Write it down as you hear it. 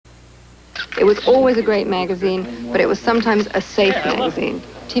It was always a great magazine, but it was sometimes a safe magazine.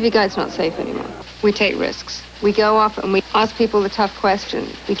 TV Guide's not safe anymore. We take risks. We go off and we ask people the tough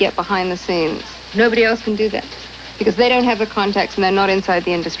questions. We get behind the scenes. Nobody else can do that because they don't have the contacts and they're not inside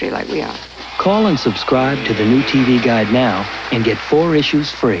the industry like we are. Call and subscribe to the new TV Guide now and get 4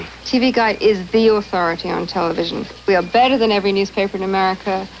 issues free. TV Guide is the authority on television. We are better than every newspaper in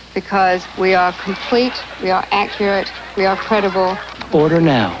America because we are complete, we are accurate, we are credible. Order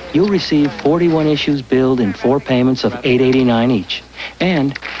now. You'll receive 41 issues billed in 4 payments of $8.89 each.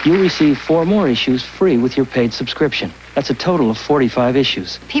 And you'll receive 4 more issues free with your paid subscription. That's a total of 45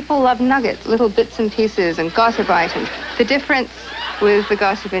 issues. People love nuggets, little bits and pieces and gossip items. The difference with the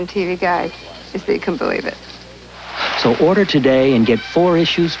gossip in TV Guide is that you can believe it. So order today and get 4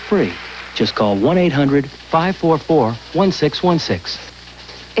 issues free. Just call 1-800-544-1616.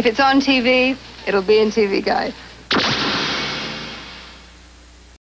 If it's on TV, it'll be in TV Guide.